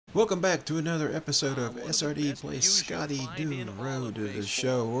Welcome back to another episode of SRD Plays Scotty Do Road to the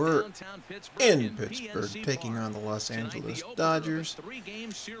Show. We're in Pittsburgh taking on the Los Angeles Dodgers.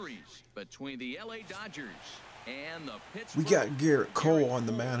 We got Garrett Cole on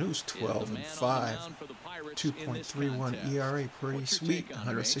the mound, who's 12-5, 2.31 ERA, pretty sweet,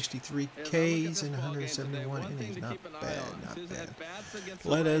 163 Ks and 171 innings, not bad, not bad.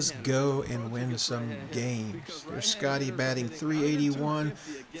 Let us go and win some games. There's Scotty batting .381,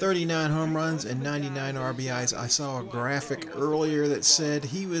 39 home runs and 99 RBIs. I saw a graphic earlier that said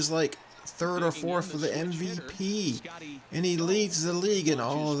he was like third or fourth for the MVP, and he leads the league in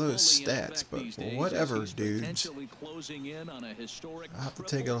all of those stats. But whatever, dudes. I'll have to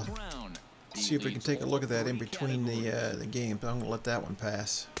take a see if we can take a look at that in between the games. I'm gonna let that one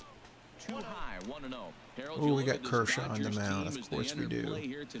pass. Oh, we got Kershaw on the mound. Of course we do.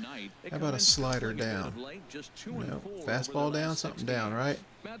 How about a slider down? No, fastball down, something down, right?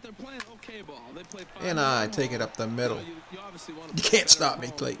 And I take it up the middle. You can't stop me,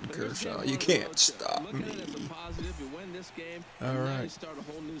 Clayton Kershaw. You can't stop me. All right.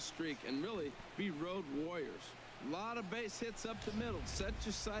 A lot of base hits up the middle. Set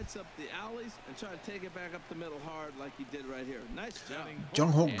your sights up the alleys and try to take it back up the middle hard like you did right here. Nice job.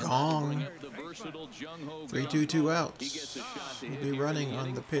 Jung Ho Gong. 3-2 outs. We'll be running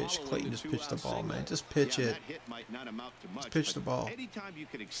on the pitch. Clayton just pitched the ball, man. Just pitch it. Just pitch the ball.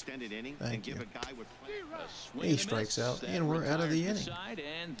 Thank you. He strikes out, and we're out of the inning.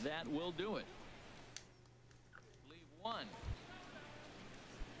 And that will do it. Leave one.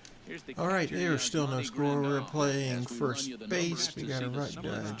 Alright, there's still no score. We're playing first base. We got a right.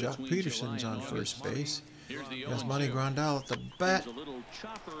 Jock Peterson's on first base. There's Money Grandal at the bat.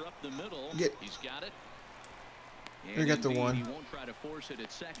 Get. We got the one. I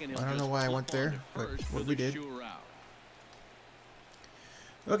don't know why I went there, but what we did.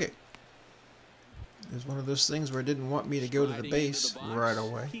 Okay. It's one of those things where it didn't want me to go to the base right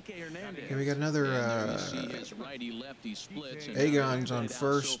away. Okay, we got another Agon's on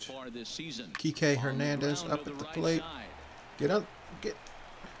first. Kike Hernandez up at the plate. Get up. Get.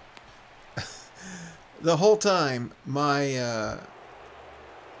 The whole time, my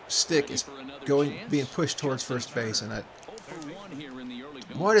stick is being pushed towards first base, and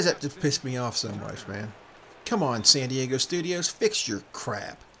why does that just piss me off so much, man? Come on, San Diego Studios, fix your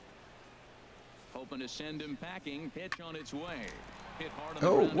crap. To send him packing, pitch on its way.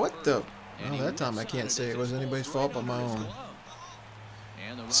 Oh, what the? Well, that time I can't say it was anybody's fault but my own.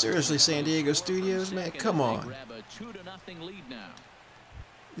 Seriously, San Diego Studios, man, come on.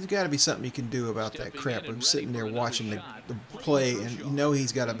 There's got to be something you can do about that crap. I'm sitting there watching the play, and you know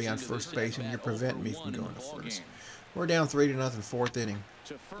he's got to be on first base, and you're preventing me from going to first. We're down 3-0, fourth inning.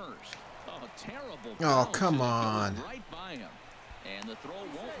 Oh, come on. And the throw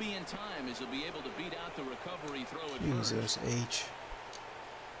won't be in time as he'll be able to beat out the recovery throw at Jesus H.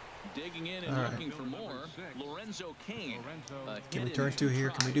 Digging in and looking for more. Lorenzo Kane. Can we turn two here?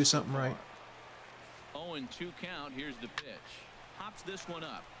 Can we do something right? 0-2 count. Here's the pitch. Hops this one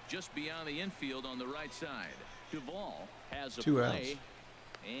up just beyond the infield on the right side. Duvall has a two play, outs.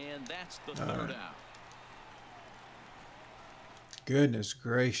 and that's the third out. Goodness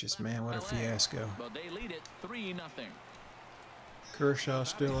gracious, man, what a fiasco. But they lead it 3-0. Kershaw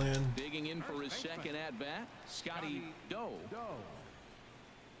still in. Digging in for his second at bat, Scotty Doe.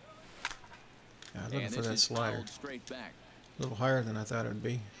 Yeah, looking for that slider. A little higher than I thought it would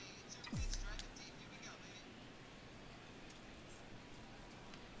be.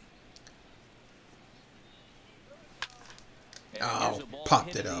 Oh,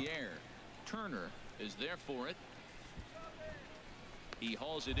 popped it up. Turner is there for it. He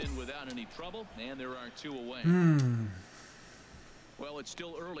hauls it in without any trouble, and there are two away. Well, it's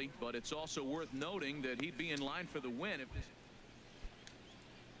still early, but it's also worth noting that he'd be in line for the win if this.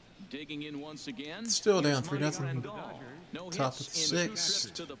 Digging in once again. Still down 3-0. No Top of the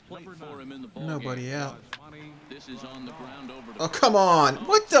sixth. Nobody out. This is on the ground over Oh, come on.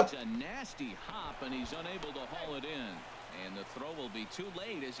 What the? It's a nasty hop, and he's unable to haul it in. And the throw will be too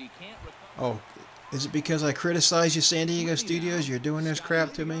late as he can't recover. Oh, is it because I criticize you, San Diego Studios? You're doing this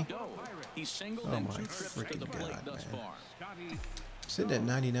crap to me? Oh, my freaking God, man. Sitting at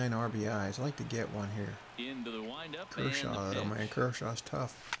 99 RBIs. I'd like to get one here. Into the windup. Kershaw, though, man. Kershaw's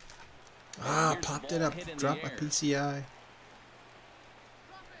tough. Ah, popped it up. Dropped my PCI.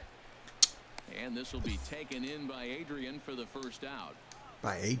 And this will be taken in by Adrian for the first out.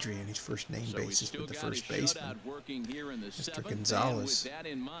 By Adrian, he's first name basis with the first baseman. Mr. Gonzalez. With that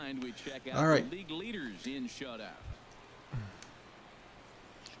in mind, we check out all right. the league leaders in shutout.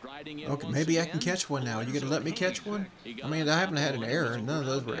 Okay, maybe I can catch one now. You gonna let me catch one? I mean, I haven't had an error. None of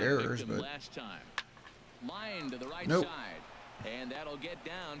those were errors, but line to the right nope. side, and that'll get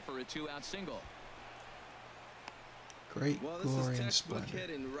down for a 2-out single. Great glory and splendor.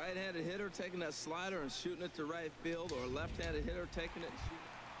 Hitting right-handed hitter taking that slider and shooting it to right field, or left-handed hitter taking it and shooting.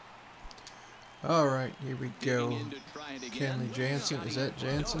 All right, here we go. Kenley Jansen, is that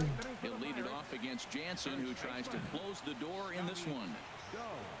Jansen? He'll lead it off against Jansen, who tries to close the door in this one.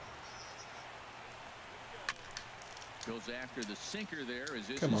 Goes after the sinker there.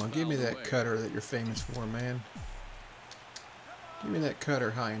 Come on, give me that cutter that you're famous for, man. Give me that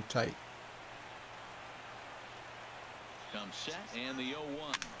cutter high and tight. Comes set and the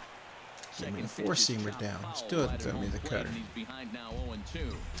 0-1. Give me the four-seamer down. Still hasn't thrown me the cutter. He's behind now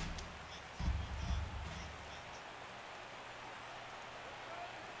 0-2.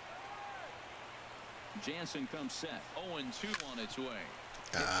 Jansen comes set. 0-2 on its way.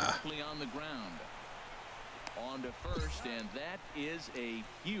 Quickly on the ground. On to first, and that is a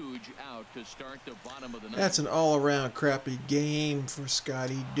huge out to start the bottom of the ninth. That's an all-around crappy game for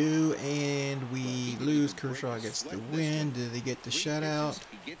Scotty Dew, and we lose. Kershaw gets the win. Did they get the shutout?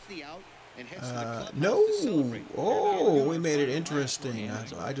 No. Oh, we made it interesting.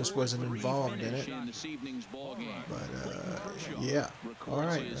 I just wasn't involved in it. But, yeah. All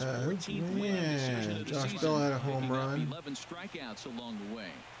right. Man, Josh Bell had a home run. 11 strikeouts along the way.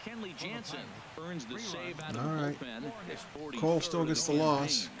 Kenley Jansen earns the save out of all the right. bullpen. Cole still gets the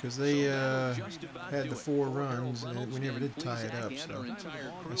loss because they had the 4 runs and we never did tie it up, so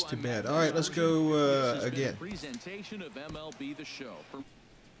that's too bad. All right, let's go again. Presentation of MLB The Show.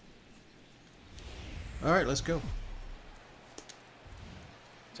 All right, let's go.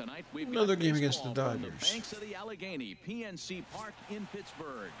 Tonight we've Another got game against the baseball from Dodgers. the banks of the Allegheny, PNC Park in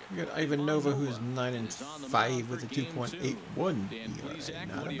Pittsburgh. We got Ivan Nova, who's 9-5 with a 2.81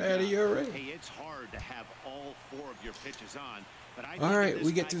 ERA. Not a bad ERA. Hey, it's hard to have all 4 of your pitches on. But all right,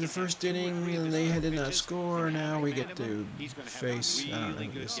 we get through the first inning, and they did not score. Now we get to face. I don't know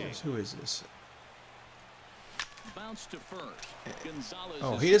who this is. Who is this? Bounce to first.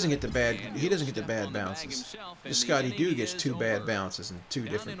 Oh, he doesn't get the bad. He doesn't get the bad bounces. This Scotty Dew gets 2 bad bounces in 2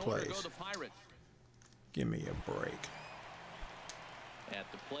 different plays. Give me a break.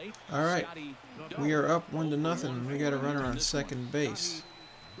 At the plate, all right, we are up 1-0. We got a runner on second base.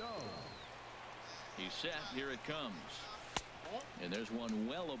 He's set. Here it comes, and there's one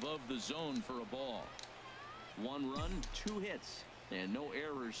well above the zone for a ball. 1 run, 2 hits, and no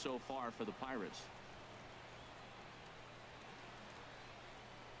errors so far for the Pirates.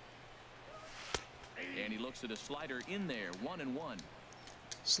 And he looks at a slider in there, 1-1.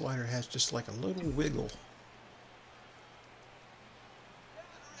 Slider has just like a little wiggle.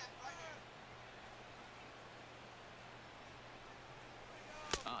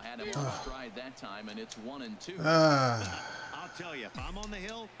 Had him on stride that time, and it's 1-2. I'll tell you, if I'm on the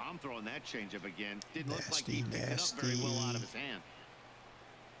hill, I'm throwing that changeup again. Didn't look like he picked it up very well out of his hand.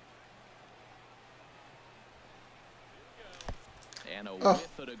 And a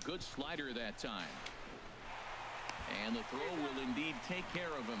whiff at a good slider that time. And the throw will indeed take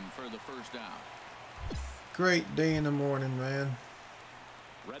care of him for the first out. Great day in the morning, man.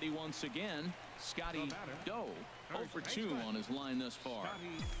 Ready once again, Scotty Doe. 0 for 2 on his line thus far.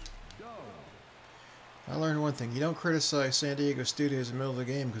 I learned one thing. You don't criticize San Diego Studios in the middle of the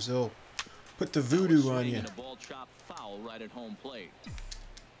game because they'll put the voodoo on you. A ball chopped foul right at home plate.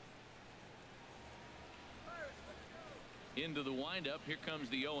 Into the windup. Here comes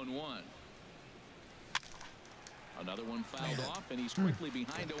the 0-1. Another one fouled off, and he's quickly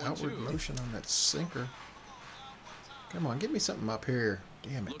behind 0-2. Outward motion on that sinker. Come on, give me something up here.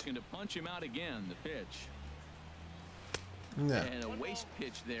 Damn it. Looking to punch him out again. The pitch. No. And a waste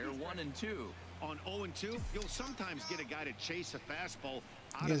pitch there. 1-2. On 0-2, you'll sometimes get a guy to chase a fastball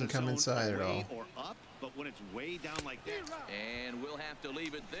out he doesn't of the come zone inside at all. Or up, but when it's way down like that. And we'll have to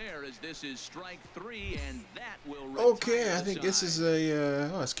leave it there as this is strike 3, and that will okay, I think this is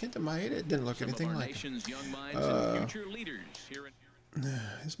a it's Kenta Maeda. It didn't look anything like it. Young minds and future leaders here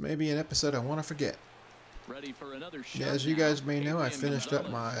this may be an episode I want to forget. Ready for another shot. Yeah, as you guys may know, I finished up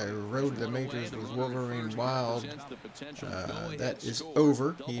my road to the majors with Wolverine Wild. That is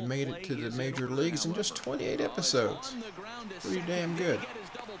over. He made it to the major leagues in just 28 episodes. Pretty damn good.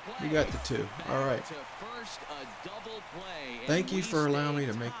 We got the 2. All right. Thank you for allowing me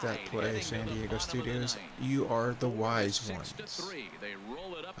to make that play, San Diego Studios. You are the wise ones.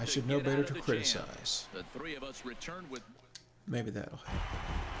 I should know better to criticize. Maybe that'll help.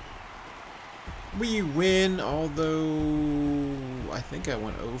 We win, although I think I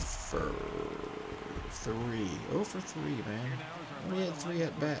went 0 for 3. 0 for 3, man. Only had 3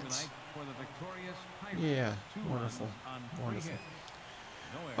 at-bats. Yeah, wonderful. Wonderful.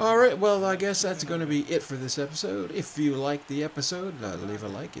 Alright, well, I guess that's going to be it for this episode. If you like the episode, leave a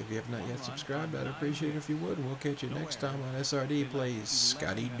like. If you have not yet subscribed, I'd appreciate it if you would. And we'll catch you next time on SRD Plays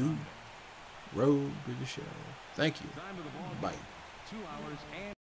Scotty Doo. Road to the show. Thank you. Bye.